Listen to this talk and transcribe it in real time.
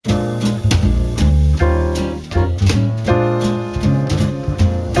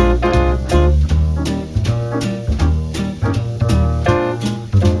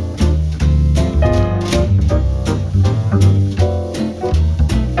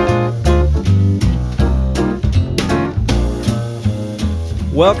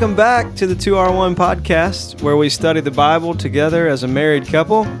Welcome back to the 2R1 podcast, where we study the Bible together as a married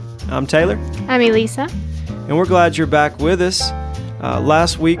couple. I'm Taylor. I'm Elisa. And we're glad you're back with us.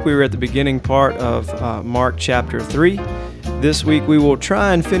 Last week we were at the beginning part of Mark chapter 3. This week we will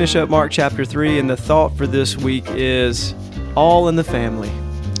try and finish up Mark chapter 3, and the thought for this week is all in the family.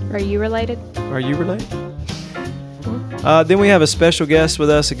 Are you related? Are you related? Then we have a special guest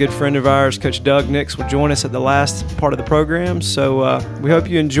with us, a good friend of ours, Coach Doug Nix, will join us at the last part of the program. So we hope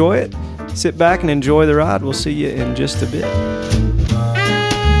you enjoy it. Sit back and enjoy the ride. We'll see you in just a bit.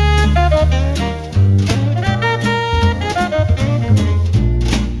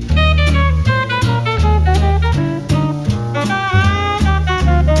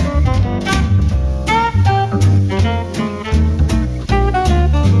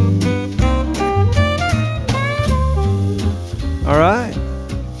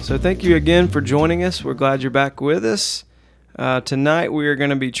 So thank you again for joining us. We're glad you're back with us. Tonight we are going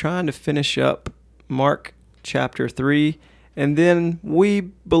to be trying to finish up Mark chapter 3, and then we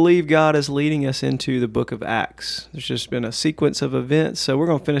believe God is leading us into the book of Acts. There's just been a sequence of events, so we're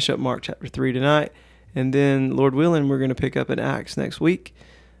going to finish up Mark chapter 3 tonight, and then, Lord willing, we're going to pick up in Acts next week.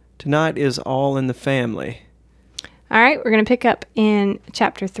 Tonight is all in the family. All right, we're going to pick up in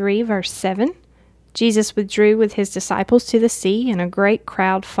chapter 3, verse 7. Jesus withdrew with his disciples to the sea, and a great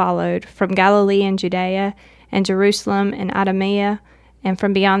crowd followed from Galilee and Judea and Jerusalem and Idumea, and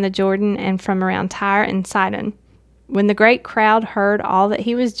from beyond the Jordan and from around Tyre and Sidon. When the great crowd heard all that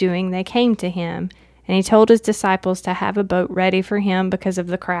he was doing, they came to him, and he told his disciples to have a boat ready for him because of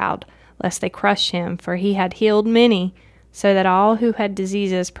the crowd, lest they crush him, for he had healed many, so that all who had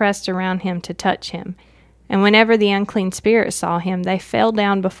diseases pressed around him to touch him. And whenever the unclean spirits saw him, they fell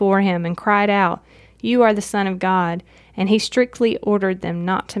down before him and cried out, "You are the Son of God." And he strictly ordered them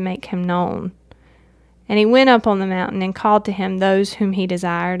not to make him known. And he went up on the mountain and called to him those whom he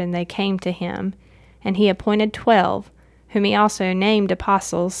desired, and they came to him. And he appointed 12, whom he also named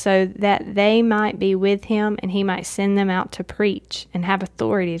apostles, so that they might be with him, and he might send them out to preach, and have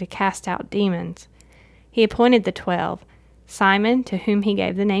authority to cast out demons. He appointed the 12, Simon, to whom he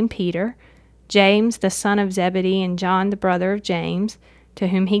gave the name Peter, James the son of Zebedee, and John the brother of James, to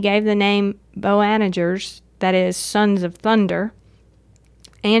whom he gave the name Boanerges, that is, sons of thunder,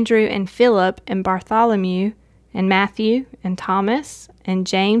 Andrew and Philip and Bartholomew and Matthew and Thomas and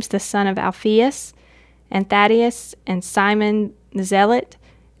James the son of Alphaeus and Thaddeus and Simon the Zealot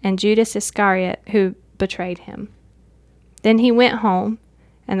and Judas Iscariot, who betrayed him. Then he went home,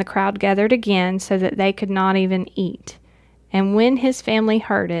 and the crowd gathered again so that they could not even eat. And when his family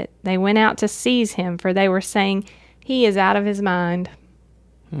heard it, they went out to seize him, for they were saying, "He is out of his mind."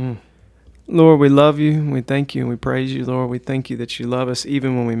 Lord, we love you. We thank you and we praise you, Lord. We thank you that you love us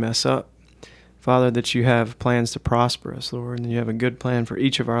even when we mess up. Father, that you have plans to prosper us, Lord, and you have a good plan for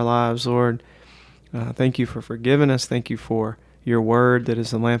each of our lives, Lord. Thank you for forgiving us. Thank you for your word that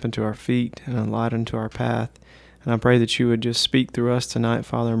is a lamp unto our feet and a light unto our path. And I pray that you would just speak through us tonight,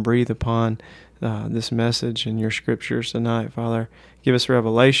 Father, and breathe upon this message and your scriptures tonight, Father. Give us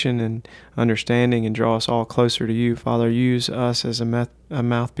revelation and understanding and draw us all closer to you, Father. Use us as a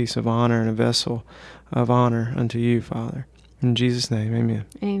mouthpiece of honor and a vessel of honor unto you, Father. In Jesus' name, amen.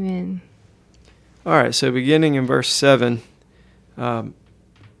 Amen. All right, so beginning in verse 7,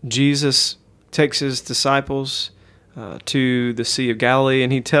 Jesus takes his disciples to the Sea of Galilee,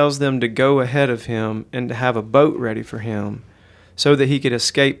 and he tells them to go ahead of him and to have a boat ready for him so that he could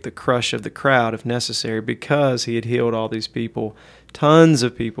escape the crush of the crowd if necessary, because he had healed all these people. Tons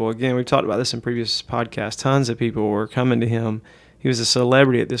of people, again, we've talked about this in previous podcasts, tons of people were coming to him. He was a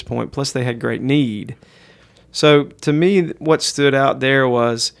celebrity at this point, plus they had great need. So to me, what stood out there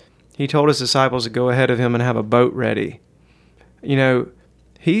was he told his disciples to go ahead of him and have a boat ready. You know,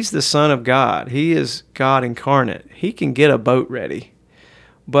 he's the Son of God. He is God incarnate. He can get a boat ready.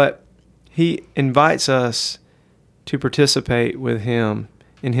 But he invites us to participate with him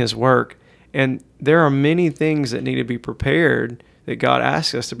in his work. And there are many things that need to be prepared that God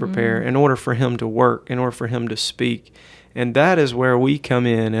asks us to prepare in order for him to work, in order for him to speak. And that is where we come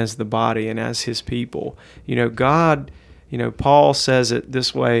in as the body and as his people. You know, God, Paul says it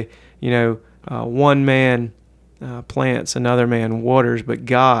this way, one man plants, another man waters, but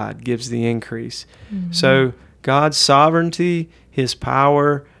God gives the increase. Mm-hmm. So God's sovereignty, his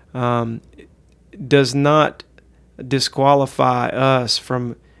power, does not disqualify us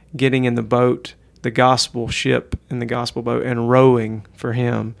from getting in the boat, the gospel ship in the gospel boat, and rowing for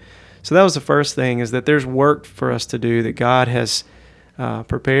him. So that was the first thing, is that there's work for us to do that God has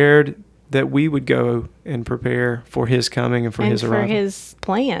prepared, that we would go and prepare for his coming and for his arrival. And for his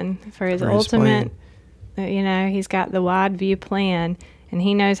plan, for his ultimate, he's got the wide view plan. and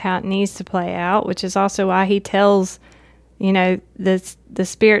he knows how it needs to play out, which is also why he tells, the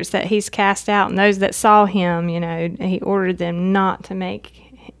spirits that he's cast out and those that saw him, he ordered them not to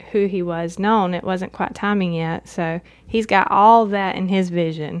make who he was known. It wasn't quite timing yet. So he's got all that in his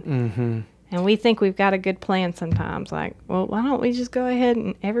vision. Mm-hmm. And we think we've got a good plan sometimes. Like, well, why don't we just go ahead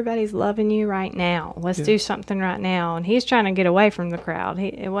and everybody's loving you right now. Let's do something right now. And he's trying to get away from the crowd.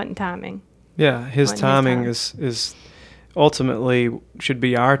 It wasn't timing. Yeah, his timing is ultimately should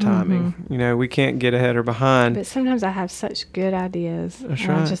be our timing. Mm-hmm. We can't get ahead or behind. But sometimes I have such good ideas. That's and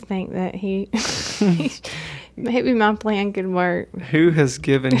right. I just think that maybe my plan could work. Who has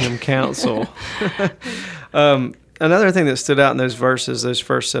given him counsel? Another thing that stood out in those verses, those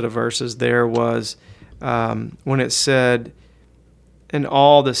first set of verses there was when it said, and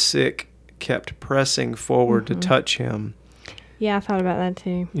all the sick kept pressing forward to touch him. Yeah, I thought about that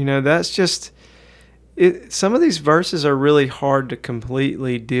too. That's just... some of these verses are really hard to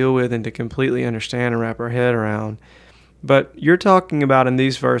completely deal with and to completely understand and wrap our head around. But you're talking about in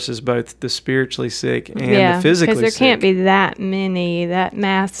these verses both the spiritually sick and the physically sick. Because there can't be that many, that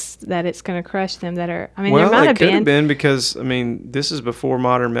mass that it's going to crush them that are... there might have could have been because, this is before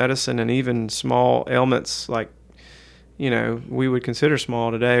modern medicine, and even small ailments like, we would consider small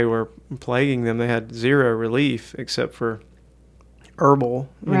today were plaguing them. They had zero relief except for herbal,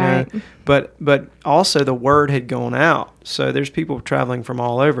 right. But also the word had gone out. So there's people traveling from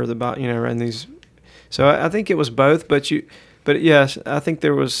all over and these... So I think it was both, but yes, I think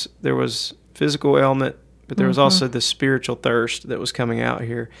there was physical ailment, but there was also the spiritual thirst that was coming out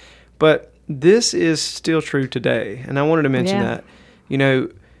here. But this is still true today, and I wanted to mention that.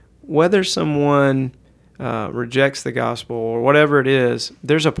 Whether someone rejects the gospel or whatever it is,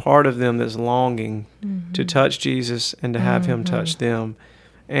 there's a part of them that's longing to touch Jesus and to have him touch them.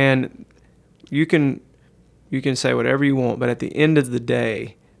 And you can say whatever you want, but at the end of the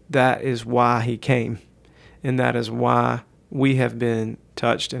day, that is why he came, and that is why we have been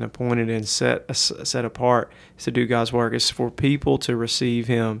touched and appointed and set apart to do God's work. It's for people to receive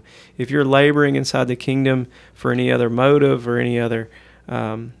him. If you're laboring inside the kingdom for any other motive or any other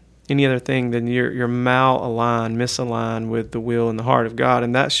thing, then you're misaligned with the will and the heart of God,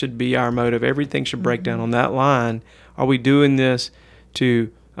 and that should be our motive. Everything should break down on that line. Are we doing this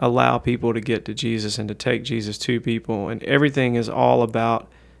to allow people to get to Jesus and to take Jesus to people? And everything is all about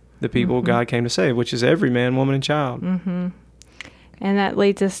the people God came to save, which is every man, woman, and child. Mm-hmm. And that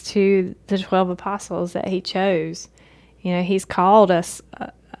leads us to the 12 apostles that he chose. He's called us.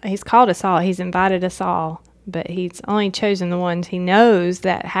 He's called us all. He's invited us all, but he's only chosen the ones he knows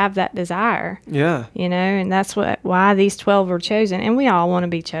that have that desire. Yeah. And that's why these 12 were chosen. And we all want to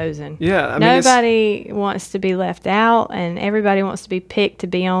be chosen. Yeah. Nobody wants to be left out, and everybody wants to be picked to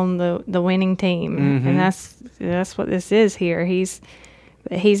be on the winning team. Mm-hmm. And that's what this is here.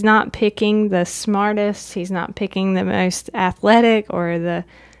 He's not picking the smartest. He's not picking the most athletic or the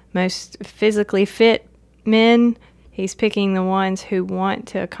most physically fit men. He's picking the ones who want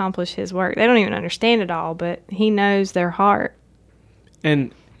to accomplish his work. They don't even understand it all, but he knows their heart.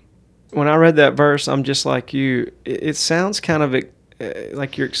 And when I read that verse, I'm just like you. It sounds kind of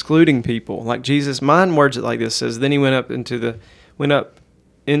like you're excluding people. Like Jesus, mine words it like this: says, "Then he went up into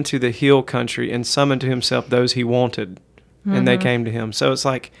the hill country and summoned to himself those he wanted, and they came to him." So it's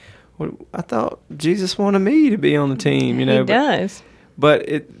like, I thought Jesus wanted me to be on the team. He does. But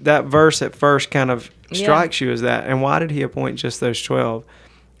that verse at first kind of strikes you as that. And why did he appoint just those 12?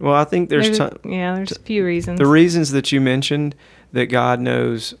 Well, I think there's a few reasons. The reasons that you mentioned, that God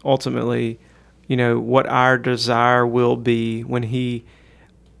knows ultimately, what our desire will be when he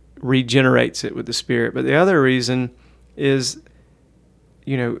regenerates it with the Spirit. But the other reason is,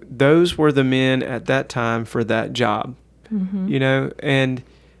 those were the men at that time for that job, and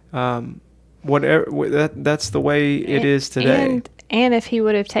whatever, that's the way it is today. And if he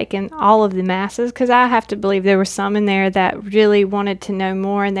would have taken all of the masses, because I have to believe there were some in there that really wanted to know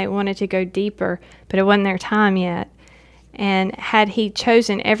more and they wanted to go deeper, but it wasn't their time yet. And had he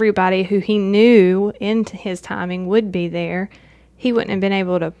chosen everybody who he knew into his timing would be there, he wouldn't have been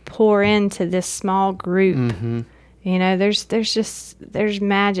able to pour into this small group. Mm-hmm. There's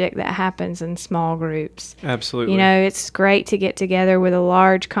magic that happens in small groups. Absolutely. It's great to get together with a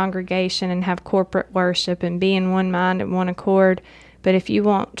large congregation and have corporate worship and be in one mind and one accord. But if you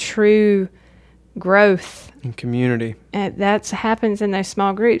want true growth in community, that happens in those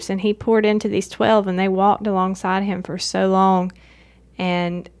small groups. And he poured into these 12, and they walked alongside him for so long,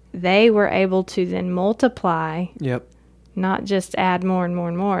 and they were able to then multiply. Yep. Not just add more and more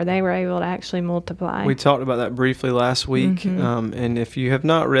and more. They were able to actually multiply. We talked about that briefly last week. Mm-hmm. And if you have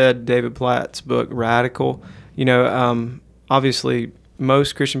not read David Platt's book, Radical, obviously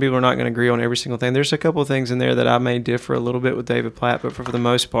most Christian people are not going to agree on every single thing. There's a couple of things in there that I may differ a little bit with David Platt, but for the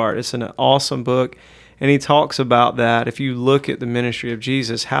most part, it's an awesome book. And he talks about that. If you look at the ministry of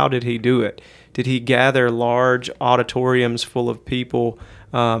Jesus, how did he do it? Did he gather large auditoriums full of people?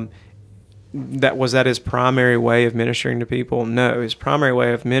 Was that his primary way of ministering to people? No, his primary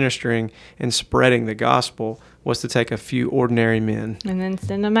way of ministering and spreading the gospel was to take a few ordinary men and then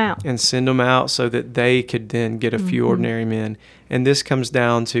send them out. And send them out so that they could then get a few ordinary men. And this comes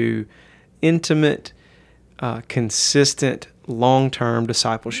down to intimate, consistent, long-term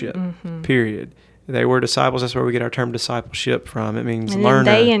discipleship, period. They were disciples. That's where we get our term discipleship from. It means learner. And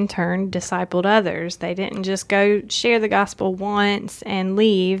then they, in turn, discipled others. They didn't just go share the gospel once and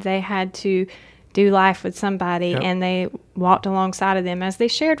leave. They had to do life with somebody, and they walked alongside of them as they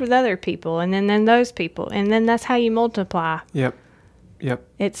shared with other people, and then those people. And then that's how you multiply. Yep.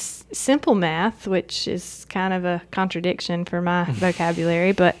 It's simple math, which is kind of a contradiction for my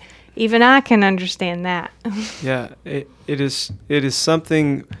vocabulary, but even I can understand that. Yeah, it is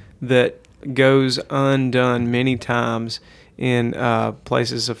something that goes undone many times in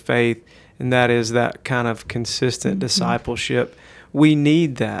places of faith, and that is that kind of consistent discipleship. We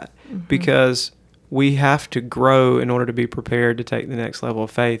need that because we have to grow in order to be prepared to take the next level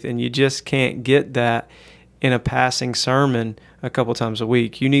of faith, and you just can't get that in a passing sermon a couple times a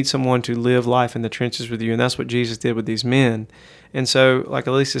week. You need someone to live life in the trenches with you, and that's what Jesus did with these men. And so, like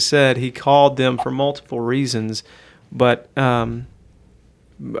Elisa said, he called them for multiple reasons, but a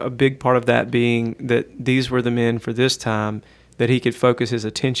big part of that being that these were the men for this time, that he could focus his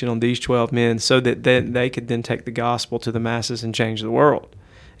attention on these 12 men so that then they could then take the gospel to the masses and change the world.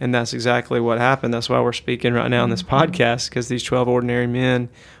 And that's exactly what happened. That's why we're speaking right now in this podcast, because these 12 ordinary men,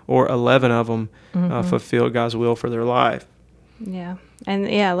 or 11 of them, fulfilled God's will for their life. Yeah. And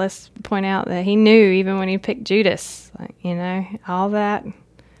let's point out that he knew even when he picked Judas, all that.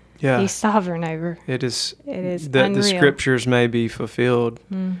 Yeah. He's sovereign over. It is unreal. The scriptures may be fulfilled.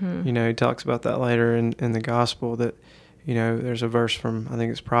 He talks about that later in the gospel, that, there's a verse from, I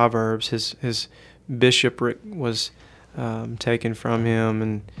think it's Proverbs, his bishopric was taken from him,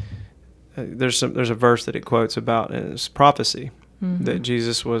 and there's a verse that it quotes about, and it's prophecy that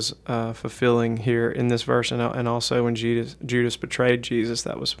Jesus was fulfilling here in this verse, and also when Judas betrayed Jesus,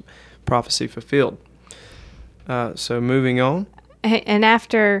 that was prophecy fulfilled. So moving on. And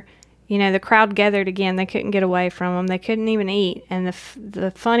after, the crowd gathered again, they couldn't get away from him. They couldn't even eat. And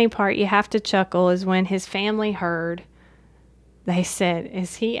the funny part, you have to chuckle, is when his family heard, they said,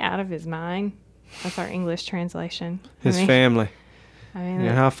 "Is he out of his mind?" That's our English translation. His family. I mean,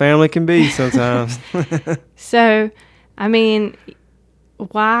 how family can be sometimes. So,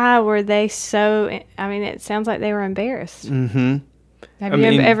 why were they so... it sounds like they were embarrassed. Mm-hmm. Have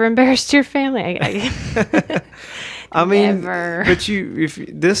you ever embarrassed your family? Never. But if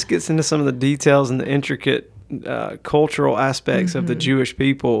this gets into some of the details and the intricate cultural aspects of the Jewish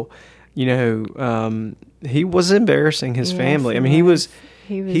people, he was embarrassing his family.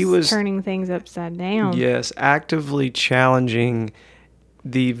 He was turning things upside down. Yes, actively challenging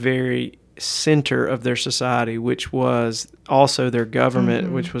the very center of their society, which was also their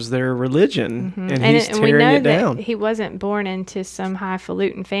government, which was their religion, and he's tearing it down. He wasn't born into some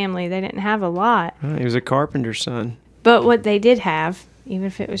highfalutin family. They didn't have a lot. He was a carpenter's son. But what they did have, even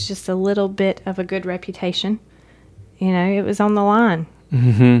if it was just a little bit of a good reputation, it was on the line.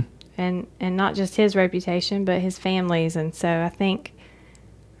 Mm-hmm. And not just his reputation, but his family's. And so I think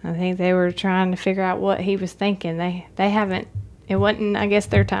they were trying to figure out what he was thinking. They haven't. It wasn't, I guess,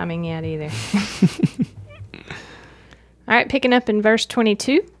 their timing yet either. All right, picking up in verse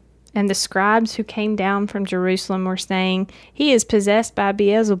 22. And the scribes who came down from Jerusalem were saying, "He is possessed by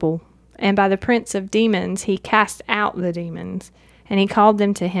Beelzebul, and by the prince of demons he cast out the demons. And he called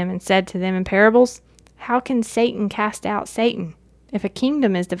them to him and said to them in parables, How can Satan cast out Satan? If a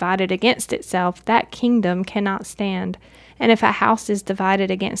kingdom is divided against itself, that kingdom cannot stand. And if a house is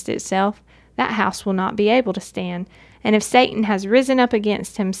divided against itself, that house will not be able to stand. And if Satan has risen up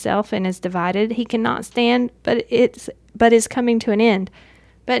against himself and is divided, he cannot stand, but is coming to an end.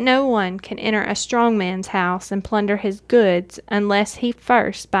 But no one can enter a strong man's house and plunder his goods unless he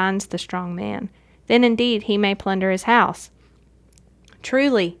first binds the strong man. Then indeed he may plunder his house.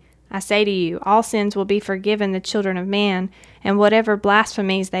 Truly, I say to you, all sins will be forgiven the children of man, and whatever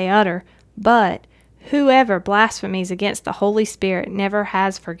blasphemies they utter. But whoever blasphemies against the Holy Spirit never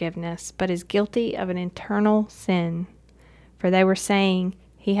has forgiveness, but is guilty of an eternal sin. For they were saying,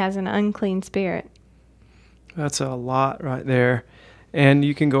 he has an unclean spirit." That's a lot right there. And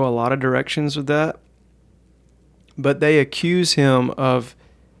you can go a lot of directions with that. But they accuse him of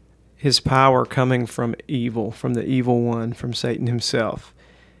his power coming from evil, from the evil one, from Satan himself.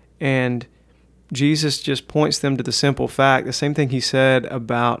 And Jesus just points them to the simple fact, the same thing he said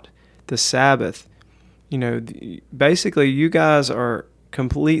about the Sabbath. Basically, you guys are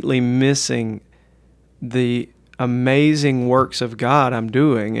completely missing the amazing works of God I'm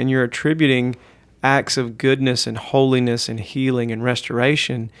doing, and you're attributing acts of goodness and holiness and healing and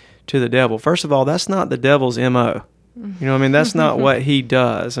restoration to the devil. First of all, that's not the devil's MO. That's not what he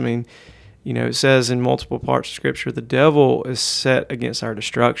does. It says in multiple parts of Scripture, the devil is set against our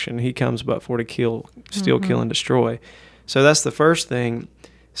destruction. He comes but for to kill, steal, kill, and destroy. So that's the first thing.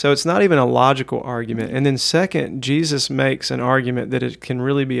 So it's not even a logical argument. And then second, Jesus makes an argument that it can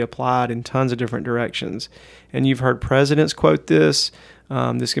really be applied in tons of different directions. And you've heard presidents quote this.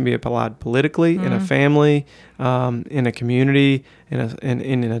 This can be applied politically, in a family, in a community,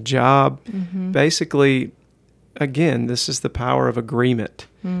 in a job. Basically, again, this is the power of agreement.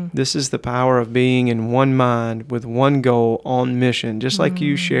 This is the power of being in one mind with one goal on mission. Just like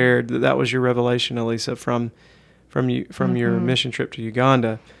you shared that was your revelation, Elisa, from your mission trip to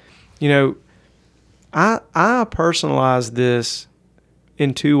Uganda. I personalize this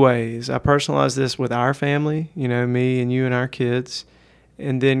in two ways. I personalize this with our family, me and you and our kids.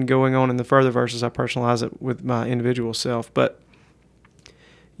 And then going on in the further verses, I personalize it with my individual self. But,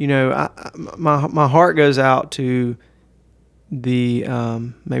 my heart goes out to the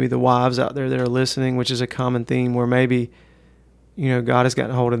maybe the wives out there that are listening, which is a common theme where maybe, God has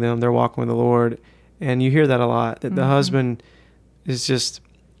gotten a hold of them. They're walking with the Lord. And you hear that a lot, that the husband is just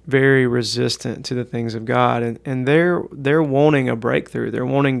very resistant to the things of God. And they're wanting a breakthrough. They're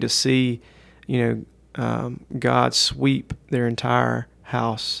wanting to see, God sweep their entire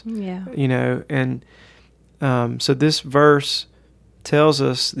house. Yeah. And so this verse tells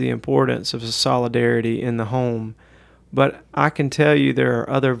us the importance of solidarity in the home. But I can tell you there are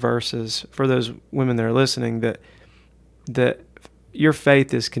other verses for those women that are listening that your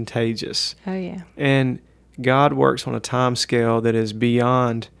faith is contagious. Oh, yeah. And God works on a time scale that is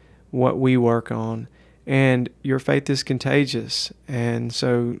beyond what we work on. And your faith is contagious. And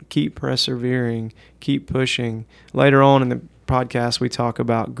so keep persevering, keep pushing. Later on in the podcast, we talk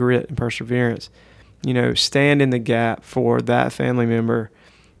about grit and perseverance. Stand in the gap for that family member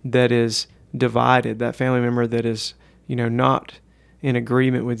that is divided, that family member that is, not in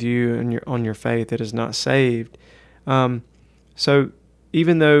agreement with you and on your faith, that is not saved. So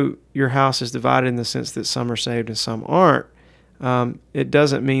even though your house is divided in the sense that some are saved and some aren't, it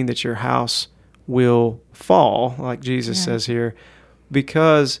doesn't mean that your house will fall, like Jesus says here,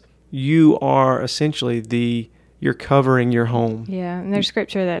 because you are essentially you're covering your home. Yeah, and there's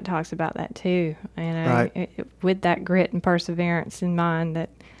scripture that talks about that too. Right. With that grit and perseverance in mind, that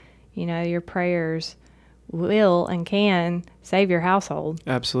your prayers will and can save your household.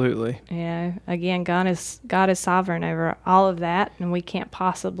 Absolutely. Again, God is sovereign over all of that, and we can't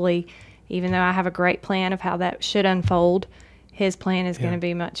possibly, even though I have a great plan of how that should unfold, His plan is going to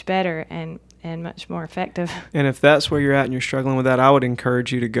be much better and much more effective. And if that's where you're at and you're struggling with that, I would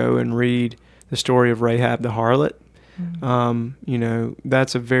encourage you to go and read the story of Rahab the harlot.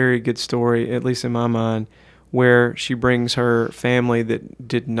 That's a very good story, at least in my mind, where she brings her family that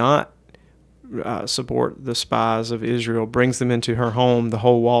did not support the spies of Israel, brings them into her home. The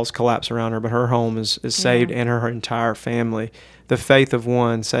whole walls collapse around her, but her home is saved, and her entire family. The faith of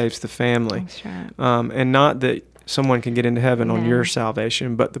one saves the family. That's right. And not that someone can get into heaven on your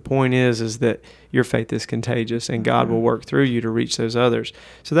salvation, but the point is that your faith is contagious, and God will work through you to reach those others.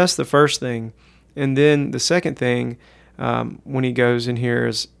 So that's the first thing. And then the second thing, when he goes in here,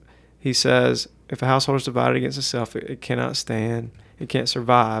 is he says, if a household is divided against itself, it cannot stand. It can't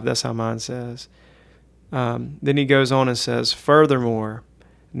survive. That's how mine says. Then he goes on and says, furthermore,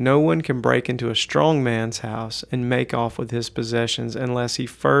 no one can break into a strong man's house and make off with his possessions unless he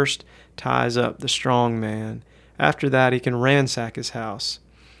first ties up the strong man. After that, he can ransack his house.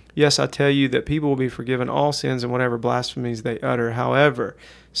 Yes, I tell you that people will be forgiven all sins and whatever blasphemies they utter. However,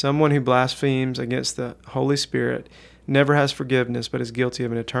 someone who blasphemes against the Holy Spirit never has forgiveness, but is guilty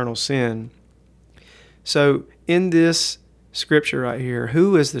of an eternal sin. So in this scripture right here,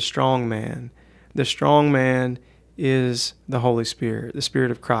 who is the strong man? The strong man is the Holy Spirit, the Spirit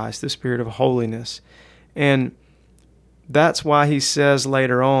of Christ, the Spirit of holiness. And that's why he says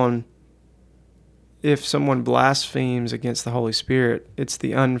later on, if someone blasphemes against the Holy Spirit, it's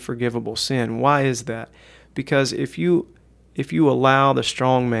the unforgivable sin. Why is that? Because if you allow the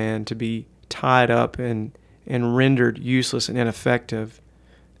strong man to be tied up and rendered useless and ineffective,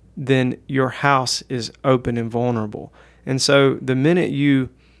 then your house is open and vulnerable. And so the minute you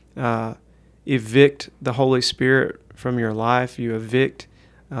evict the Holy Spirit from your life, you evict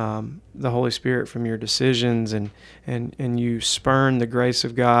the Holy Spirit from your decisions, and you spurn the grace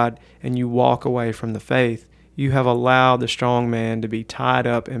of God, and you walk away from the faith, you have allowed the strong man to be tied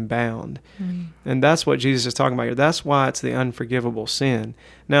up and bound. And that's what Jesus is talking about here. That's why it's the unforgivable sin.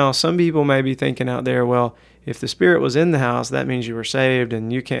 Now, some people may be thinking out there, well, if the Spirit was in the house, that means you were saved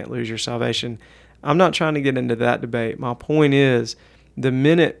and you can't lose your salvation. I'm not trying to get into that debate. My point is, the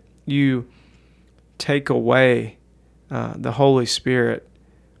minute you take away the Holy Spirit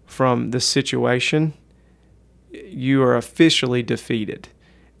from the situation, you are officially defeated.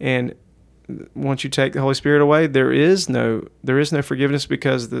 And once you take the Holy Spirit away, there is no forgiveness,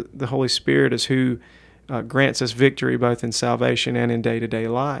 because the Holy Spirit is who grants us victory both in salvation and in day-to-day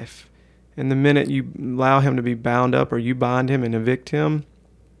life. And the minute you allow him to be bound up, or you bind him and evict him,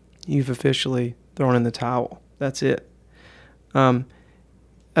 you've officially thrown in the towel. That's it.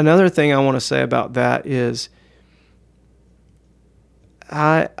 Another thing I want to say about that is,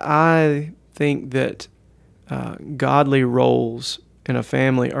 I think that godly roles in a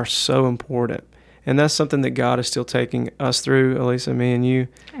family are so important. And that's something that God is still taking us through, Elisa, me and you.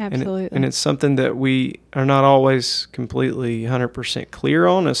 Absolutely. And it's something that we are not always completely 100% clear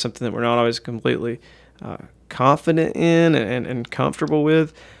on. It's something that we're not always completely confident in and comfortable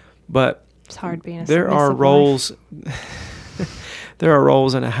with. But it's hard being a there are roles. There are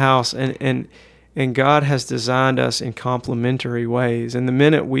roles in a house, and God has designed us in complementary ways. And the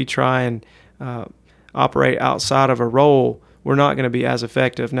minute we try and operate outside of a role, we're not going to be as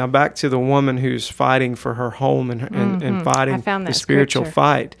effective. Now, back to the woman who's fighting for her home and fighting the spiritual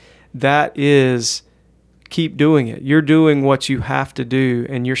fight. That is, keep doing it. You're doing what you have to do,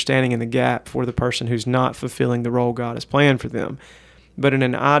 and you're standing in the gap for the person who's not fulfilling the role God has planned for them. But in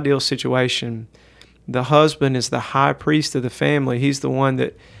an ideal situation, the husband is the high priest of the family. He's the one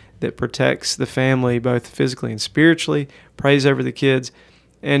that protects the family both physically and spiritually, prays over the kids.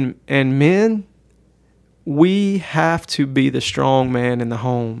 And men, we have to be the strong man in the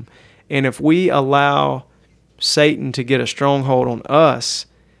home. And if we allow Satan to get a stronghold on us,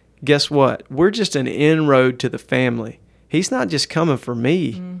 guess what? We're just an inroad to the family. He's not just coming for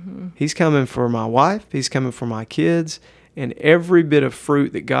me. Mm-hmm. He's coming for my wife. He's coming for my kids. And every bit of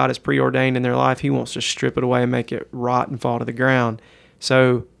fruit that God has preordained in their life, he wants to strip it away and make it rot and fall to the ground.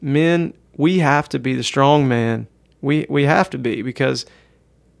 So men, we have to be the strong man. We have to be, because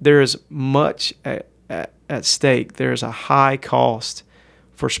there is much at stake. There is a high cost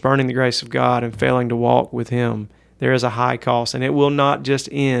for spurning the grace of God and failing to walk with him. There is a high cost, and it will not just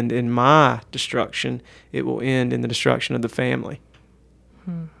end in my destruction. It will end in the destruction of the family.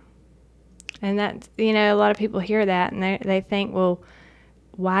 And that, a lot of people hear that and they think, well,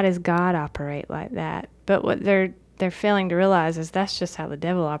 why does God operate like that? But what they're failing to realize is that's just how the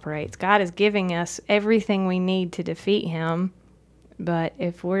devil operates. God is giving us everything we need to defeat him, but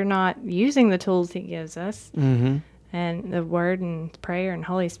if we're not using the tools he gives us, mm-hmm. and the Word and prayer and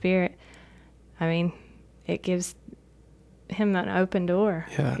Holy Spirit, it gives him an open door.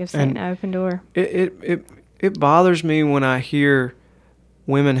 Yeah. It gives Satan an open door. It bothers me when I hear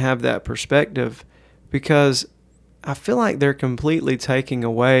women have that perspective, because I feel like they're completely taking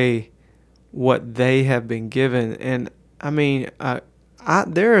away what they have been given. And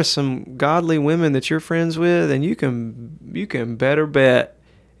there are some godly women that you're friends with, and you can better bet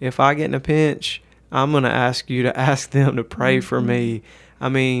if I get in a pinch, I'm going to ask you to ask them to pray mm-hmm. for me.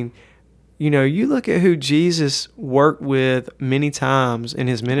 You look at who Jesus worked with many times in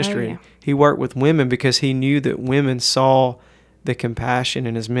his ministry. Oh, yeah. He worked with women because he knew that women saw the compassion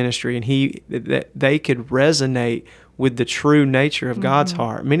in his ministry, and that they could resonate with the true nature of God's mm-hmm.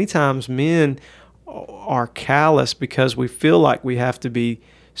 heart. Many times men are callous because we feel like we have to be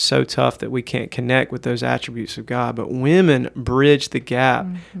so tough that we can't connect with those attributes of God. But women bridge the gap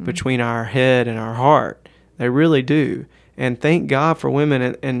mm-hmm. between our head and our heart. They really do. And thank God for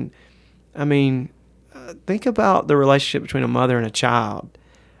women. Think about the relationship between a mother and a child.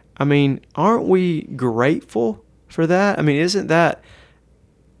 Aren't we grateful for that? Isn't that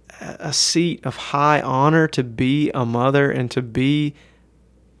a seat of high honor to be a mother and to be,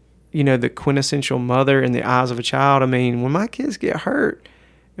 the quintessential mother in the eyes of a child? When my kids get hurt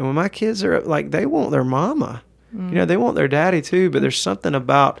and when my kids are they want their mama, they want their daddy too, but there's something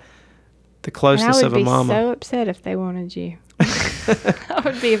about the closeness of a mama. I would be so upset if they wanted you. I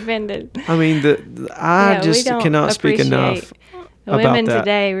would be offended. I just cannot speak enough. The women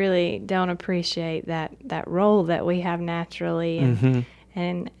today really don't appreciate that role that we have naturally, and mm-hmm.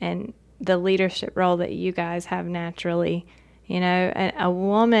 and the leadership role that you guys have naturally. A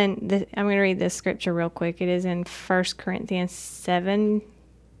woman. I'm going to read this scripture real quick. It is in 1 Corinthians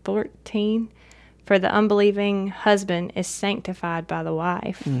 7:14. For For the unbelieving husband is sanctified by the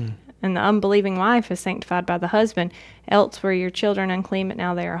wife, Mm. and the unbelieving wife is sanctified by the husband. Else were your children unclean, but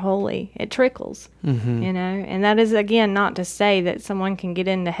now they are holy. It trickles, Mm-hmm. you know. And that is, again, not to say that someone can get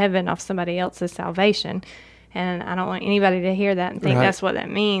into heaven off somebody else's salvation. And I don't want anybody to hear that and think Right. that's what that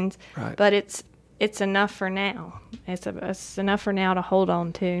means. Right. But it's enough for now. It's enough for now to hold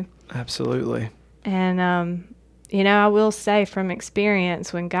on to. Absolutely. And, you know, I will say from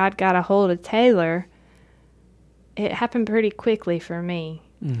experience, when God got a hold of Taylor, it happened pretty quickly for me.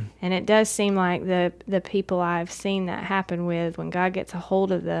 Mm. And it does seem like the people I've seen that happen with, when God gets a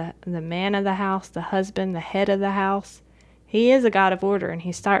hold of the man of the house, the husband, the head of the house, he is a God of order, and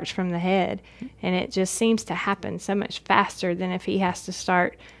he starts from the head. And it just seems to happen so much faster than if he has to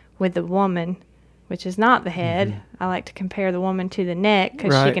start with the woman, which is not the head. Mm-hmm. I like to compare the woman to the neck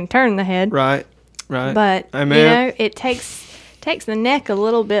because she Right. can turn the head. Right. Right. But, Amen. you know, it takes the neck a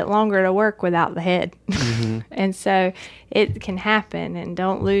little bit longer to work without the head. Mm-hmm. And so it can happen, and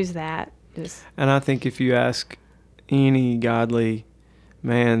don't lose that. Just And I think if you ask any godly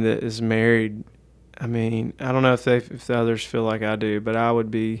man that is married, I mean, I don't know if the others feel like I do, but I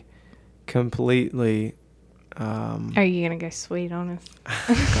would be completely. Are you going to go sweet on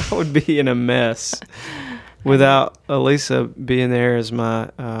us? I would be in a mess without Elisa being there as my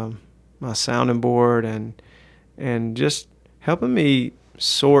my sounding board and just helping me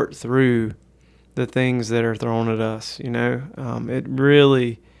sort through the things that are thrown at us. You know, it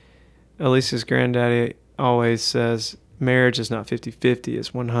really. Elisa's granddaddy always says marriage is not 50-50, it's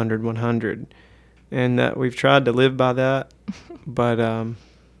 100-100. And that we've tried to live by that, but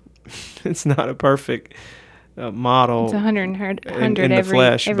it's not a perfect model. It's 100 in the every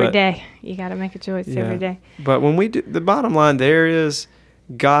flesh, but- day. You got to make a choice every day. But when we do, the bottom line there is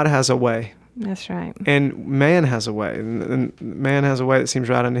God has a way, That's right. and man has a way. And man has a way that seems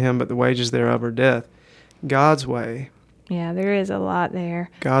right unto him, but the wages thereof are death. God's way Yeah, there is a lot there.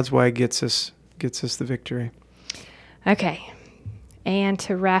 God's way gets us the victory. Okay. And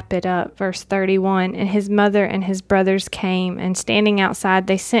to wrap it up, verse 31, and his mother and his brothers came, and standing outside,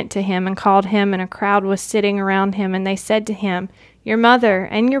 they sent to him and called him, and a crowd was sitting around him, and they said to him, your mother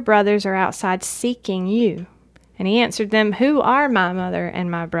and your brothers are outside seeking you. And he answered them, who are my mother and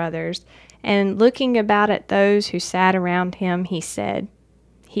my brothers? And looking about at those who sat around him, he said,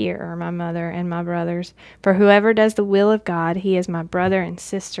 here are my mother and my brothers. For whoever does the will of God, he is my brother and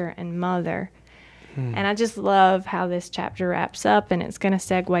sister and mother. And I just love how this chapter wraps up, and it's going to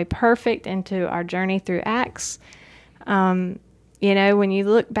segue perfect into our journey through Acts. You know, when you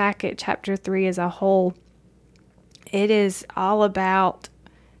look back at chapter 3 as a whole, it is all about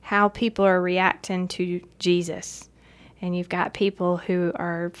how people are reacting to Jesus. And you've got people who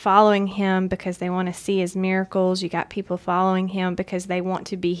are following him because they want to see his miracles. You got people following him because they want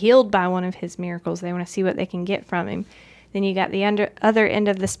to be healed by one of his miracles. They want to see what they can get from him. Then you got the other end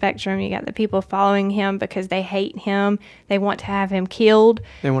of the spectrum. You got the people following him because they hate him. They want to have him killed.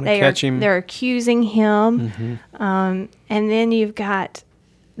 They want to catch him. They're accusing him. Mm-hmm. And then you've got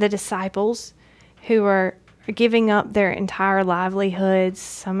the disciples who are giving up their entire livelihoods,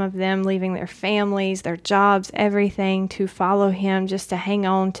 some of them leaving their families, their jobs, everything to follow him, just to hang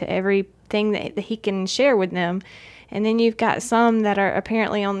on to everything that he can share with them. And then you've got some that are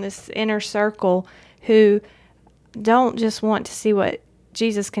apparently on this inner circle who don't just want to see what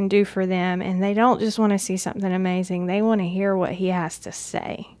Jesus can do for them, and they don't just want to see something amazing. They want to hear what he has to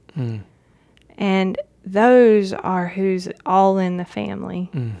say. Mm. And those are who's all in the family.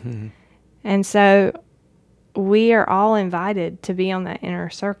 Mm-hmm. And so we are all invited to be on that inner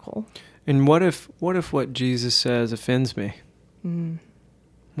circle. And what if what Jesus says offends me?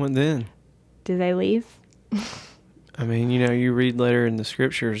 What then? Do they leave? I mean, you know, you read later in the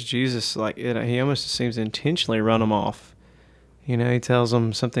scriptures, Jesus, he almost seems to intentionally run them off. You know, he tells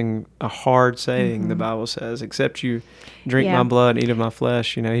them a hard saying, the Bible says, except you drink my blood, eat of my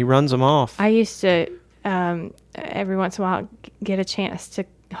flesh. You know, he runs them off. I used to, every once in a while, get a chance to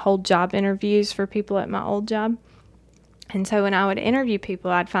hold job interviews for people at my old job. And so when I would interview people,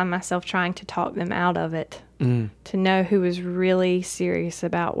 I'd find myself trying to talk them out of it, to know who was really serious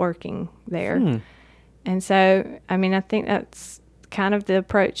about working there. And so, I mean, I think that's kind of the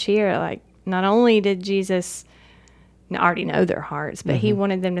approach here. Like, not only did Jesus already know their hearts, but he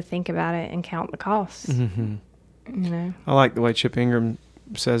wanted them to think about it and count the costs. You know? I like the way Chip Ingram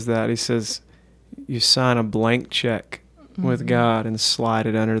says that. He says, you sign a blank check with God and slide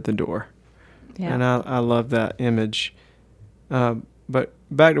it under the door. Yeah. And I love that image. But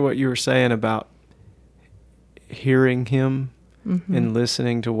back to what you were saying about hearing him and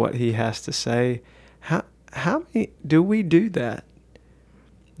listening to what he has to say. How many do we do that?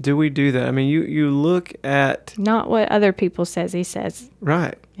 Do we do that? I mean, you look at... Not what other people says he says.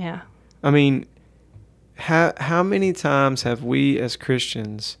 Right. Yeah. I mean, how many times have we as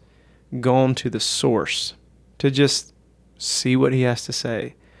Christians gone to the source to just see what he has to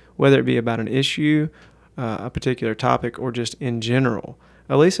say, whether it be about an issue, a particular topic, or just in general?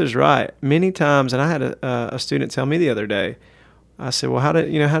 Elisa's right. Many times, and I had a student tell me the other day, I said, well, how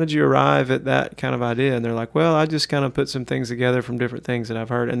did you arrive at that kind of idea? And they're like, well, I just kind of put some things together from different things that I've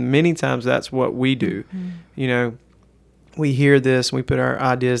heard. And many times that's what we do. Mm-hmm. We hear this and we put our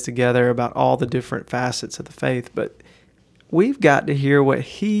ideas together about all the different facets of the faith, but we've got to hear what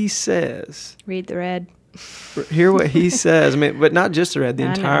he says. Read the red. Hear what he says. I mean, but not just the red, the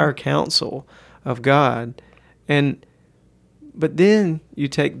entire counsel of God. But then you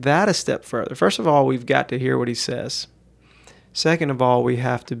take that a step further. First of all, we've got to hear what he says. Second of all, we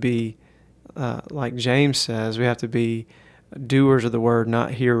have to be, like James says, we have to be doers of the word,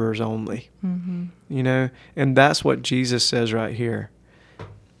 not hearers only. Mm-hmm. And that's what Jesus says right here.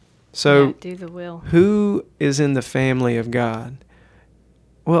 So, do the will. Who is in the family of God?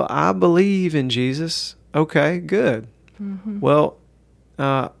 Well, I believe in Jesus. Okay, good. Mm-hmm. Well,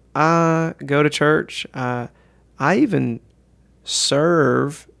 I go to church. I even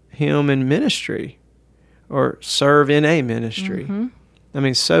serve him in ministry, or serve in a ministry. Mm-hmm. I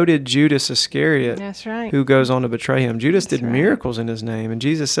mean, so did Judas Iscariot. That's right. Who goes on to betray him. Judas did miracles in his name. And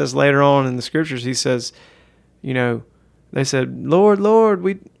Jesus says later on in the scriptures, he says, they said, Lord, Lord,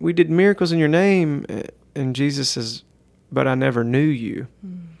 we did miracles in your name. And Jesus says, but I never knew you.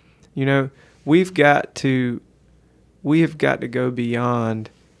 We have got to go beyond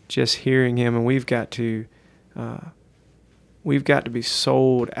just hearing him, and we've got to be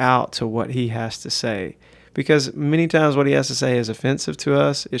sold out to what he has to say. Because many times what he has to say is offensive to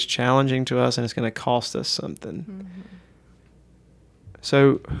us, it's challenging to us, and it's going to cost us something. Mm-hmm.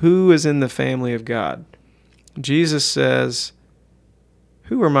 So who is in the family of God? Jesus says,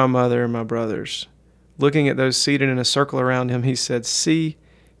 who are my mother and my brothers? Looking at those seated in a circle around him, he said, see,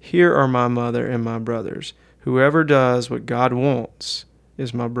 here are my mother and my brothers. Whoever does what God wants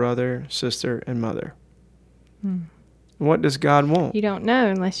is my brother, sister, and mother. Hmm. What does God want? You don't know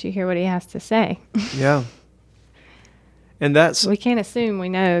unless you hear what he has to say. Yeah. And we can't assume we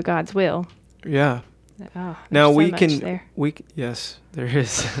know God's will. Yeah. Oh, now yes, there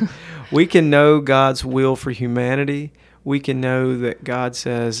is. We can know God's will for humanity. We can know that God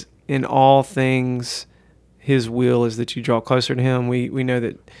says in all things his will is that you draw closer to him. We know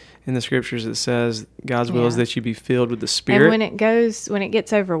that in the scriptures it says God's will is that you be filled with the Spirit. And when it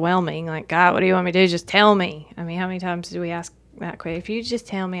gets overwhelming, like, God, what do you want me to do? Just tell me. I mean, how many times do we ask that question? If you just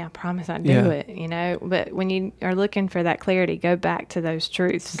tell me, I promise I'll do it, But when you are looking for that clarity, go back to those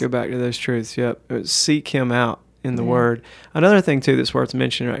truths. Yep. Seek him out in the Word. Another thing, too, that's worth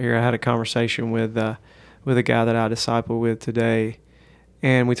mentioning right here, I had a conversation with a guy that I disciple with today,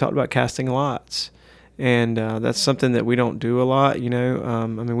 and we talked about casting lots. And that's something that we don't do a lot, I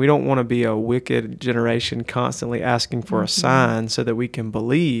mean, we don't want to be a wicked generation constantly asking for a sign so that we can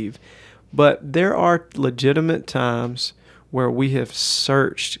believe. But there are legitimate times where we have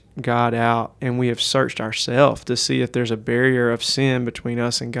searched God out, and we have searched ourselves to see if there's a barrier of sin between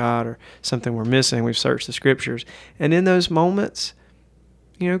us and God or something we're missing. We've searched the scriptures. And in those moments,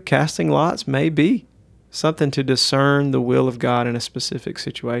 casting lots may be something to discern the will of God in a specific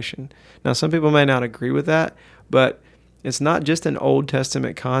situation. Now, some people may not agree with that, but it's not just an Old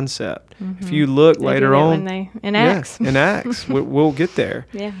Testament concept. Mm-hmm. If you look later on, in Acts, we'll get there.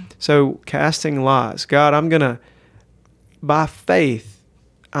 Yeah. So casting lots, God, by faith,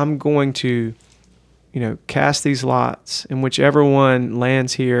 I'm going to, cast these lots, and whichever one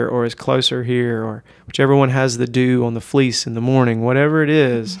lands here or is closer here, or whichever one has the dew on the fleece in the morning, whatever it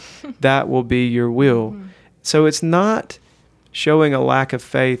is, that will be your will. Mm-hmm. So it's not showing a lack of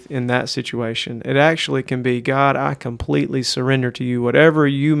faith in that situation. It actually can be, God, I completely surrender to you. Whatever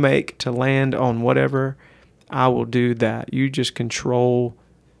you make to land on whatever, I will do that. You just control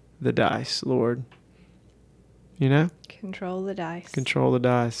the dice, Lord. Control the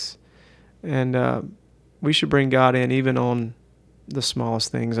dice. And we should bring God in even on the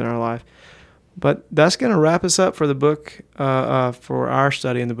smallest things in our life. But that's going to wrap us up for the book, for our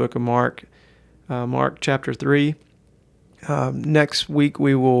study in the book of Mark, Mark chapter 3. Next week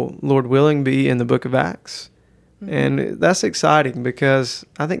we will, Lord willing, be in the book of Acts. Mm-hmm. And that's exciting because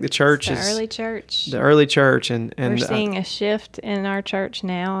I think the early church. The early church. And we're seeing a shift in our church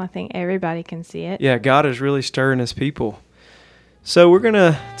now. I think everybody can see it. Yeah, God is really stirring his people. So we're going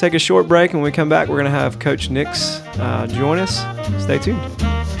to take a short break, and when we come back, we're going to have Coach Nix join us. Stay tuned.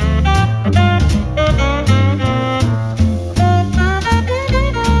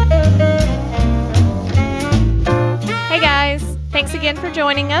 again for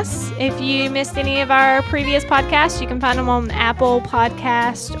joining us. If you missed any of our previous podcasts, you can find them on Apple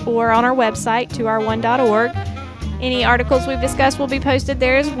Podcast or on our website, 2r1.org. Any articles we've discussed will be posted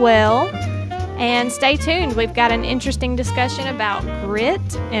there as well. And stay tuned. We've got an interesting discussion about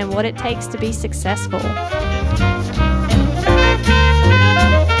grit and what it takes to be successful.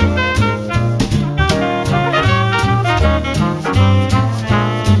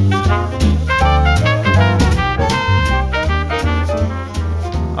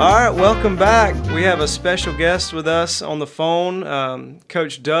 All right, welcome back. We have a special guest with us on the phone,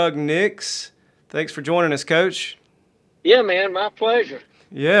 Coach Doug Nix. Thanks for joining us, Coach. Yeah, man, my pleasure.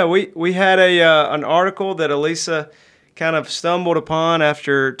 Yeah, we had an article that Elisa kind of stumbled upon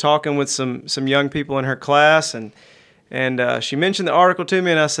after talking with some young people in her class, and she mentioned the article to me,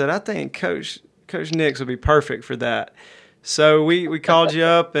 and I said, I think Coach Nix would be perfect for that. So we called you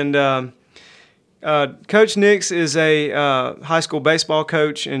up, and Coach Nix is a high school baseball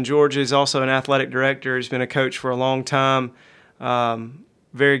coach in Georgia. He's also an athletic director. He's been a coach for a long time.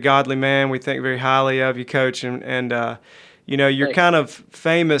 Very godly man. We think very highly of you, Coach, and you know, you're kind of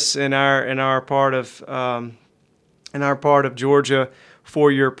famous in our part of Georgia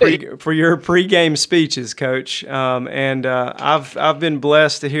for your pregame speeches, Coach. And I've been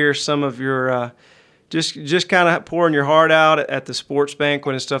blessed to hear some of your just kind of pouring your heart out at the sports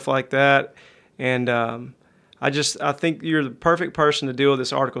banquet and stuff like that. And I think you're the perfect person to deal with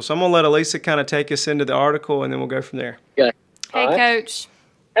this article. So I'm gonna let Elisa kind of take us into the article, and then we'll go from there. Okay. Hey, right. Coach.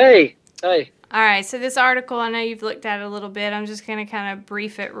 Hey. All right, so this article, I know you've looked at it a little bit. I'm just going to kind of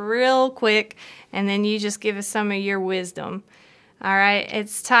brief it real quick, and then you just give us some of your wisdom. All right,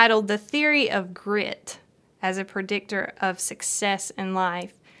 it's titled The Theory of Grit as a Predictor of Success in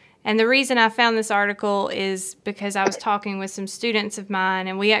Life. And the reason I found this article is because I was talking with some students of mine,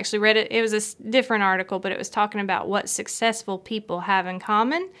 and we actually read it. It was a different article, but it was talking about what successful people have in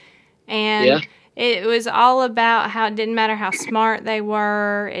common. And it was all about how it didn't matter how smart they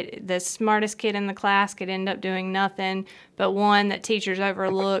were. The smartest kid in the class could end up doing nothing, but one that teachers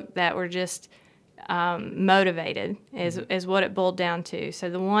overlooked that were just motivated is what it boiled down to. So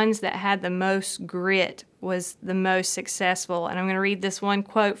the ones that had the most grit was the most successful. And I'm going to read this one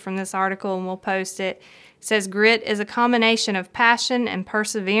quote from this article, and we'll post it. It says, "Grit is a combination of passion and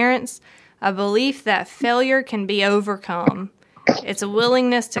perseverance, a belief that failure can be overcome. It's a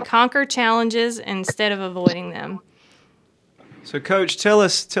willingness to conquer challenges instead of avoiding them." So, Coach, tell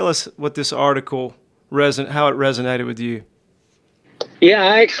us what this article how it resonated with you. Yeah,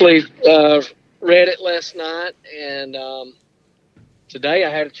 I actually read it last night, and today I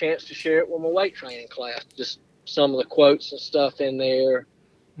had a chance to share it with my weight training class. Just some of the quotes and stuff in there,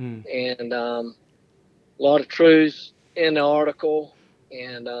 and a lot of truths in the article,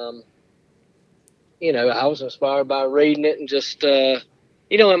 and you know, I was inspired by reading it, and just, you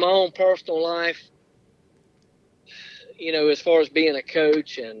know, in my own personal life, you know, as far as being a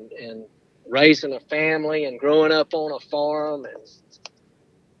coach and raising a family and growing up on a farm and,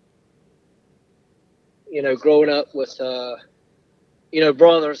 you know, growing up with, you know,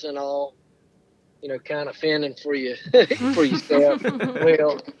 brothers and all, you know, kind of fending for you, for yourself,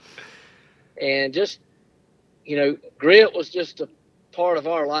 well, and just, you know, grit was just a part of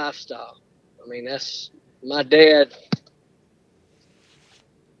our lifestyle. I mean, that's my dad.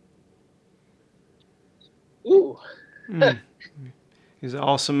 Ooh. He's an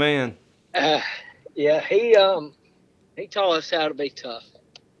awesome man. Yeah, he taught us how to be tough.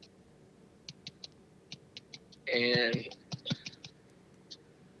 And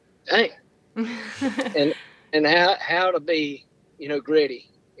dang. and how to be, you know, gritty.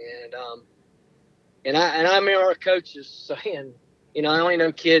 And I remember our coaches saying, you know, I only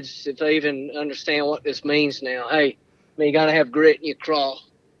know kids if they even understand what this means now. Hey, I mean, you got to have grit in your crawl.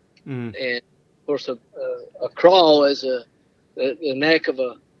 And, of course, a crawl is the neck of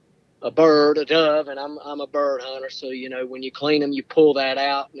a bird, a dove, and I'm a bird hunter. So, you know, when you clean them, you pull that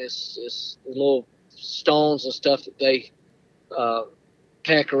out, and it's little stones and stuff that they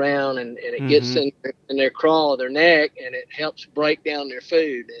pack around, and it gets in their crawl, their neck, and it helps break down their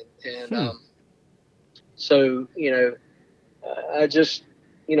food. And so, you know, I just,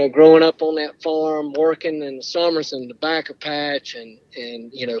 you know, growing up on that farm, working in the summers in the tobacco patch, and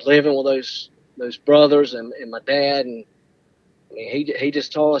you know, living with those brothers and my dad, and I mean, he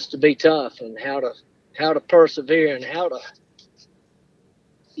just taught us to be tough and how to persevere and how to,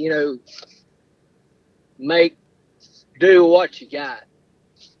 you know, do what you got,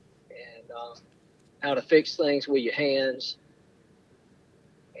 and how to fix things with your hands,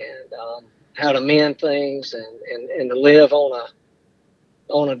 and how to mend things, and to live on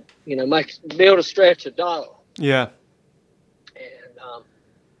a you know, build a stretch of dollar. Yeah. And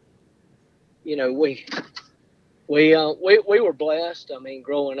you know, we were blessed. I mean,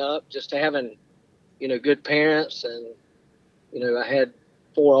 growing up, just having, you know, good parents, and, you know, I had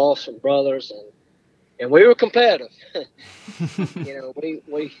 4 awesome brothers, and we were competitive. You know,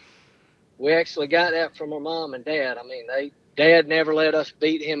 we actually got that from our mom and dad. I mean, Dad never let us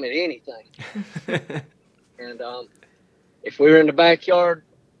beat him at anything. And if we were in the backyard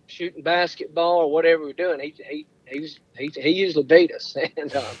shooting basketball or whatever we were doing, he usually beat us.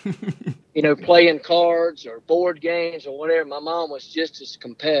 And you know, playing cards or board games or whatever, my mom was just as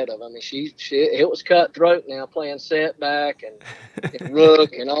competitive. I mean, it was cutthroat now, playing setback and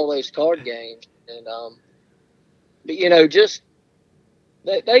rook and all those card games. And but you know, just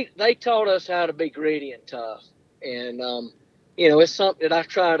they taught us how to be gritty and tough. And you know, it's something that I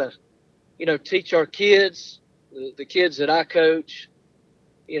try to, you know, teach our kids, the kids that I coach,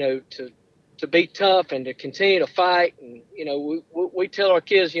 you know, to be tough and to continue to fight. And, you know, we tell our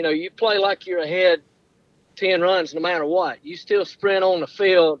kids, you know, you play like you're ahead 10 runs no matter what. You still sprint on the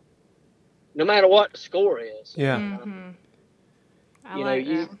field no matter what the score is. Yeah. You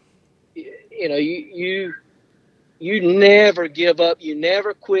never give up. You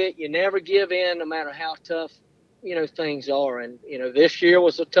never quit. You never give in, no matter how tough, you know, things are. And, you know, this year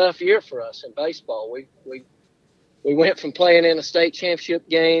was a tough year for us in baseball. We went from playing in a state championship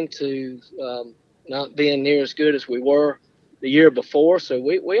game to not being near as good as we were the year before. So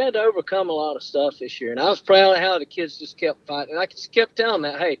we had to overcome a lot of stuff this year. And I was proud of how the kids just kept fighting. And I just kept telling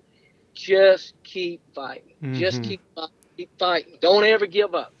them that, hey, just keep fighting. Mm-hmm. Just keep fighting. Don't ever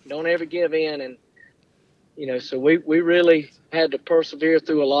give up. Don't ever give in. And, you know, so we really had to persevere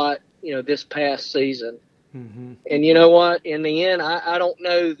through a lot, you know, this past season. Mm-hmm. And you know what? In the end, I don't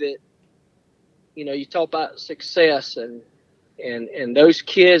know that, you know, you talk about success and those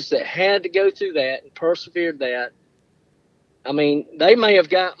kids that had to go through that and persevered that. I mean, they may have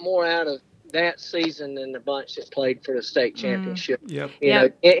got more out of that season than the bunch that played for the state championship. You know,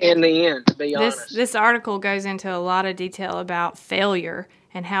 in the end, to be honest. This article goes into a lot of detail about failure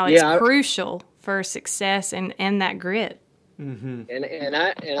and how it's crucial for success and that grit. Mm-hmm. And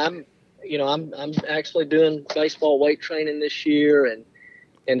I'm, you know, I'm actually doing baseball weight training this year, and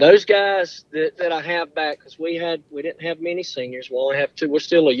those guys that I have back, because we didn't have many seniors. We only have 2. We're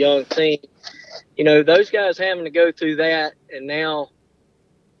still a young team. You know, those guys having to go through that, and now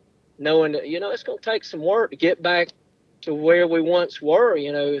knowing that, you know, it's going to take some work to get back to where we once were,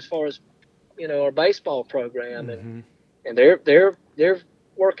 you know, as far as, you know, our baseball program. Mm-hmm. And they're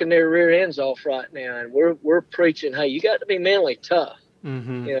working their rear ends off right now, and we're preaching, hey, you got to be mentally tough.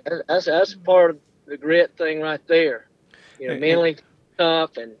 Mm-hmm. You know, that's part of the grit thing right there. You know, mentally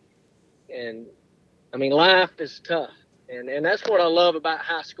tough, and I mean, life is tough, and that's what I love about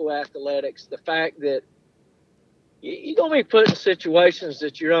high school athletics, the fact that you're going to be put in situations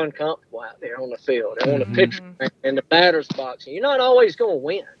that you're uncomfortable out there on the field, and on the pitcher and the batter's box, and you're not always going to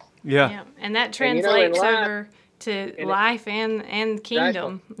win. Yeah, and that translates over to life and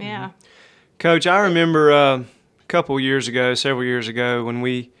kingdom. Exactly. Yeah. Coach, I remember several years ago, when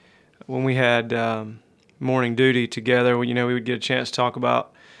we had morning duty together, you know, we would get a chance to talk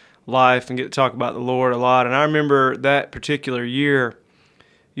about life and get to talk about the Lord a lot. And I remember that particular year,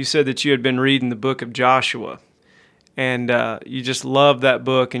 you said that you had been reading the book of Joshua, and you just loved that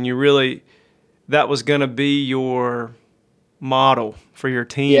book, and that was going to be your model for your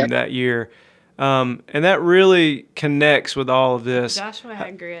team that year. And that really connects with all of this. Joshua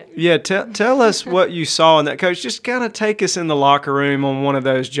had grit. Yeah, tell us what you saw in that, Coach. Just kind of take us in the locker room on one of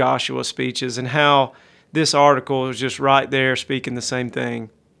those Joshua speeches, and how this article is just right there speaking the same thing.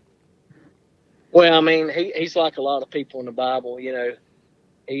 Well, I mean, he's like a lot of people in the Bible. You know,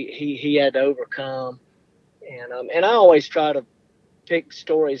 he had to overcome, and I always try to pick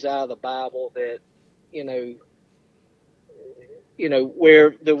stories out of the Bible that, you know,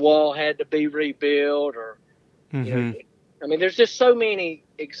 where the wall had to be rebuilt, or, you know, I mean, there's just so many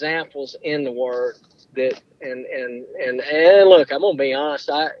examples in the Word that, and look, I'm gonna be honest,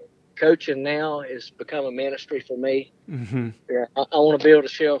 coaching now has become a ministry for me. Mm-hmm. Yeah, I want to be able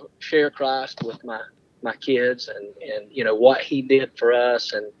to share Christ with my kids, and you know what He did for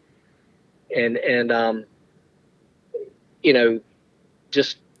us, and you know,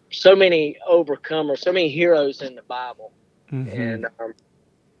 just so many overcomers, so many heroes in the Bible. Mm-hmm. And,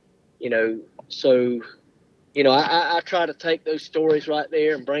 you know, so, you know, I try to take those stories right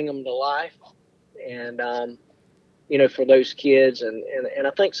there and bring them to life, and, you know, for those kids. And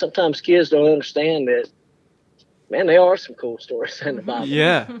I think sometimes kids don't understand that, man, there are some cool stories in the Bible.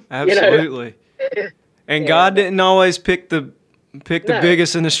 Yeah, absolutely. You know? And God didn't always pick the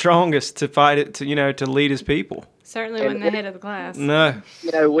biggest and the strongest to fight it, to lead His people. Certainly wasn't the head of the class. No.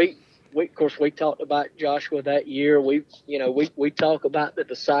 You know, we of course we talked about Joshua that year. We talk about the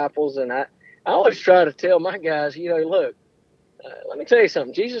disciples, and I always try to tell my guys, look, let me tell you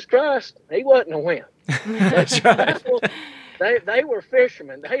something. Jesus Christ, he wasn't a wimp. That's right. They were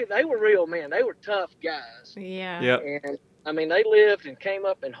fishermen. They were real men. They were tough guys. Yeah. Yep. And I mean, they lived and came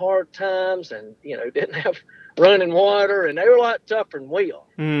up in hard times, and didn't have running water, and they were a lot tougher than we are.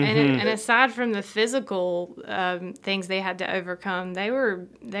 Mm-hmm. And aside from the physical things they had to overcome, they were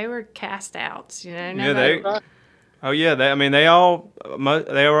cast outs. Oh yeah, they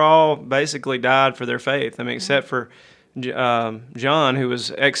were all basically died for their faith. I mean, except for John, who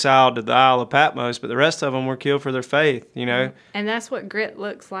was exiled to the Isle of Patmos, but the rest of them were killed for their faith. And that's what grit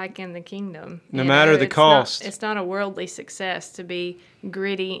looks like in the kingdom. No matter the cost. It's not a worldly success to be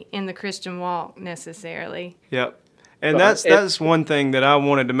gritty in the Christian walk necessarily. Yep. And that's one thing that I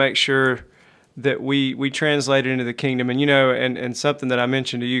wanted to make sure that we translated into the kingdom. And and something that I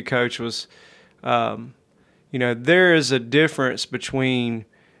mentioned to you, Coach, was there is a difference between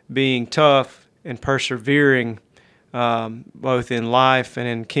being tough and persevering, both in life and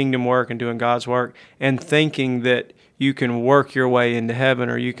in kingdom work and doing God's work, and thinking that you can work your way into heaven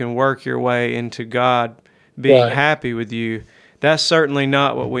or you can work your way into God being happy with you. That's certainly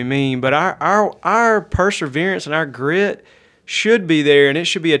not what we mean. But our perseverance and our grit should be there, and it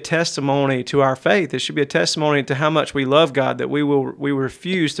should be a testimony to our faith. It should be a testimony to how much we love God, that we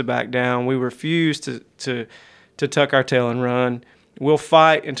refuse to back down. We refuse to tuck our tail and run. We'll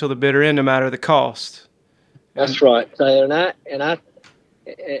fight until the bitter end, no matter the cost. That's right. And I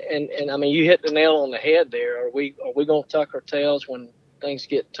mean, you hit the nail on the head there. Are we going to tuck our tails when things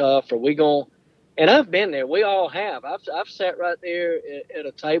get tough? Are we going? And I've been there. We all have. I've sat right there at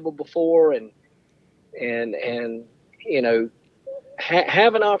a table before, and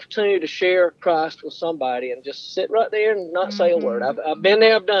have an opportunity to share Christ with somebody, and just sit right there and not say a word. I've been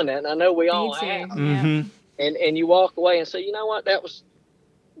there. I've done that, and I know we all have. Mm-hmm. And you walk away and say, you know what, that was.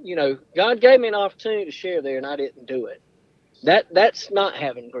 God gave me an opportunity to share there, and I didn't do it. That's not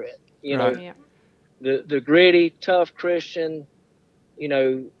having grit. Right. The gritty, tough Christian,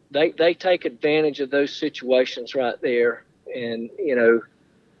 they take advantage of those situations right there, and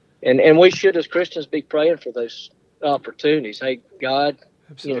and we should as Christians be praying for those opportunities. Hey, God,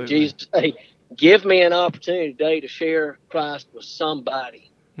 Absolutely. Jesus, hey, give me an opportunity today to share Christ with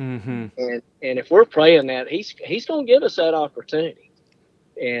somebody. Mm-hmm. And if we're praying that, He's going to give us that opportunity.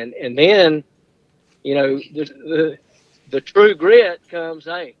 And then, the true grit comes,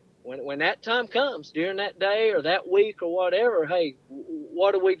 hey, when that time comes during that day or that week or whatever, hey,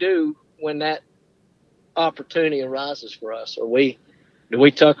 what do we do when that opportunity arises for us? Do we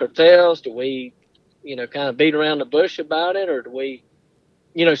tuck our tails? Do we, kind of beat around the bush about it? Or do we,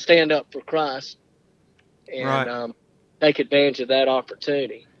 stand up for Christ and take advantage of that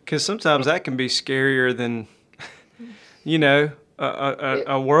opportunity? Because sometimes that can be scarier than,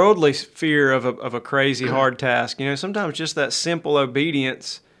 a worldly fear of a crazy hard task. Sometimes just that simple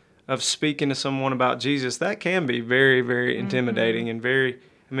obedience of speaking to someone about Jesus, that can be very, very intimidating and very,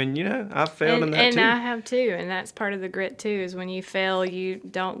 I've failed in that too. And I have too, and that's part of the grit too, is when you fail, you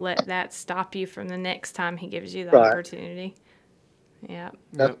don't let that stop you from the next time He gives you the opportunity. Yeah.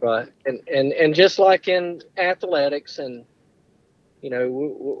 That's right. And just like in athletics, and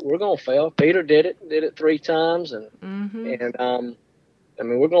we're going to fail. Peter did it 3 times, and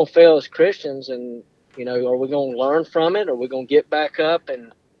we're going to fail as Christians, and are we going to learn from it? Are we going to get back up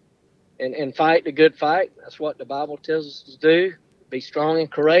and fight the good fight? That's what the Bible tells us to do. Be strong and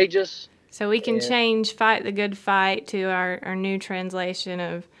courageous. So we can change "fight the good fight" to our new translation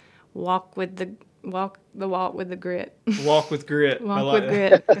of walk with the walk with the grit. Walk with grit. Walk with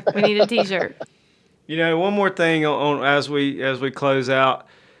grit. We need a T-shirt. One more thing on as we close out,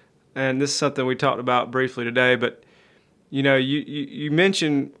 and this is something we talked about briefly today, but you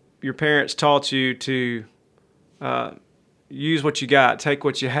mentioned your parents taught you to use what you got, take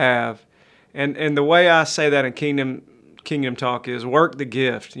what you have, and the way I say that in Kingdom Talk is work the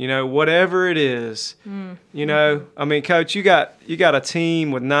gift. Whatever it is. Coach, you got a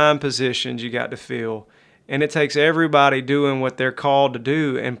team with 9 positions you got to fill, and it takes everybody doing what they're called to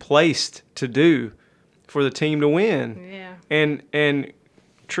do and placed to do for the team to win. Yeah. And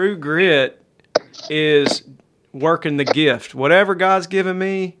true grit is working the gift. Whatever God's given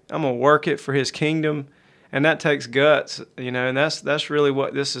me, I'm going to work it for His kingdom, and that takes guts, and that's really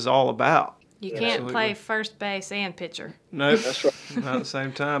what this is all about. You can't play first base and pitcher. No, that's right. Not at the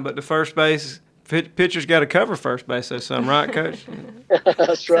same time, but the first base pitcher's got to cover first base, so some, right, Coach?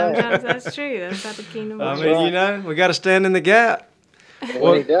 That's right. Sometimes that's true. That's how the kingdom works. We got to stand in the gap.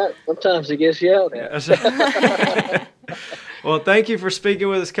 When he does, sometimes he gets yelled at. Well, thank you for speaking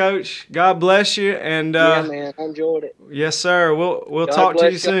with us, Coach. God bless you. And yeah, man, I enjoyed it. Yes, sir. We'll God talk to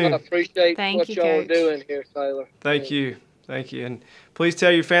you bless soon. I appreciate Thank what you, y'all are Coach. doing here, Taylor. Thank you. And please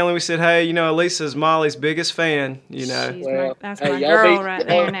tell your family we said, hey, Elisa's Molly's biggest fan, That's my y'all girl right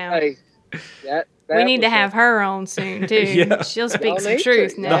there now. Hey, we need to have her on soon, too. Yeah. She'll speak Y'all some need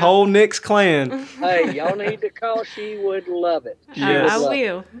truth to. now. The whole Nix clan. Hey, y'all need to call. She would love it. Yes. I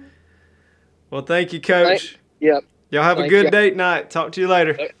will. Well, thank you, Coach. Yep. Y'all have a Thank good you. date night. Talk to you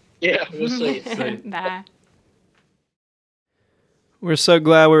later. Yeah, we'll see you. Bye. We're so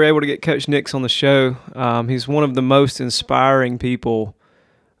glad we were able to get Coach Nix on the show. He's one of the most inspiring people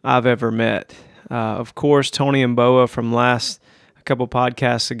I've ever met. Of course, Tony and Boa from a couple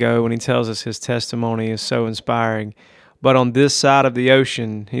podcasts ago, when he tells us his testimony, is so inspiring. But on this side of the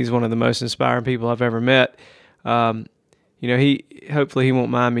ocean, he's one of the most inspiring people I've ever met. Hopefully he won't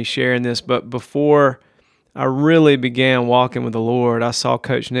mind me sharing this, but before I really began walking with the Lord, I saw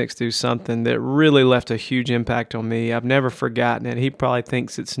Coach Nix do something that really left a huge impact on me. I've never forgotten it. He probably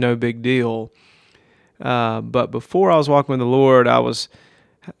thinks it's no big deal. But before I was walking with the Lord, I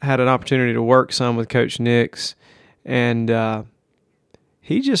had an opportunity to work some with Coach Nix, and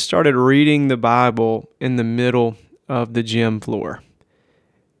he just started reading the Bible in the middle of the gym floor.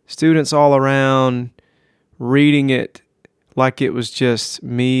 Students all around reading it like it was just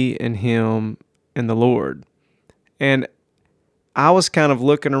me and him and the Lord. And I was kind of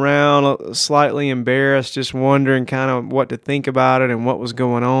looking around, slightly embarrassed, just wondering kind of what to think about it and what was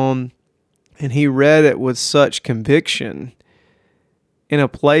going on. And he read it with such conviction in a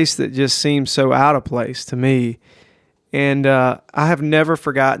place that just seemed so out of place to me. And I have never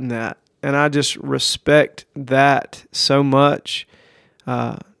forgotten that. And I just respect that so much.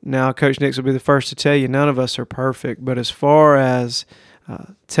 Now, Coach Nix will be the first to tell you none of us are perfect. But as far as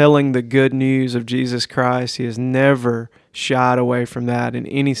telling the good news of Jesus Christ, he has never shied away from that in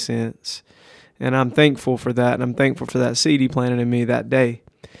any sense. And I'm thankful for that. And I'm thankful for that seed he planted in me that day.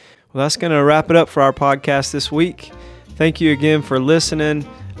 Well, that's going to wrap it up for our podcast this week. Thank you again for listening.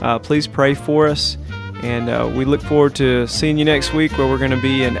 Please pray for us. And we look forward to seeing you next week, where we're going to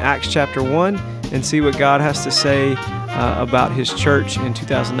be in Acts chapter 1 and see what God has to say about his church in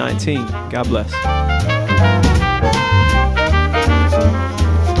 2019. God bless.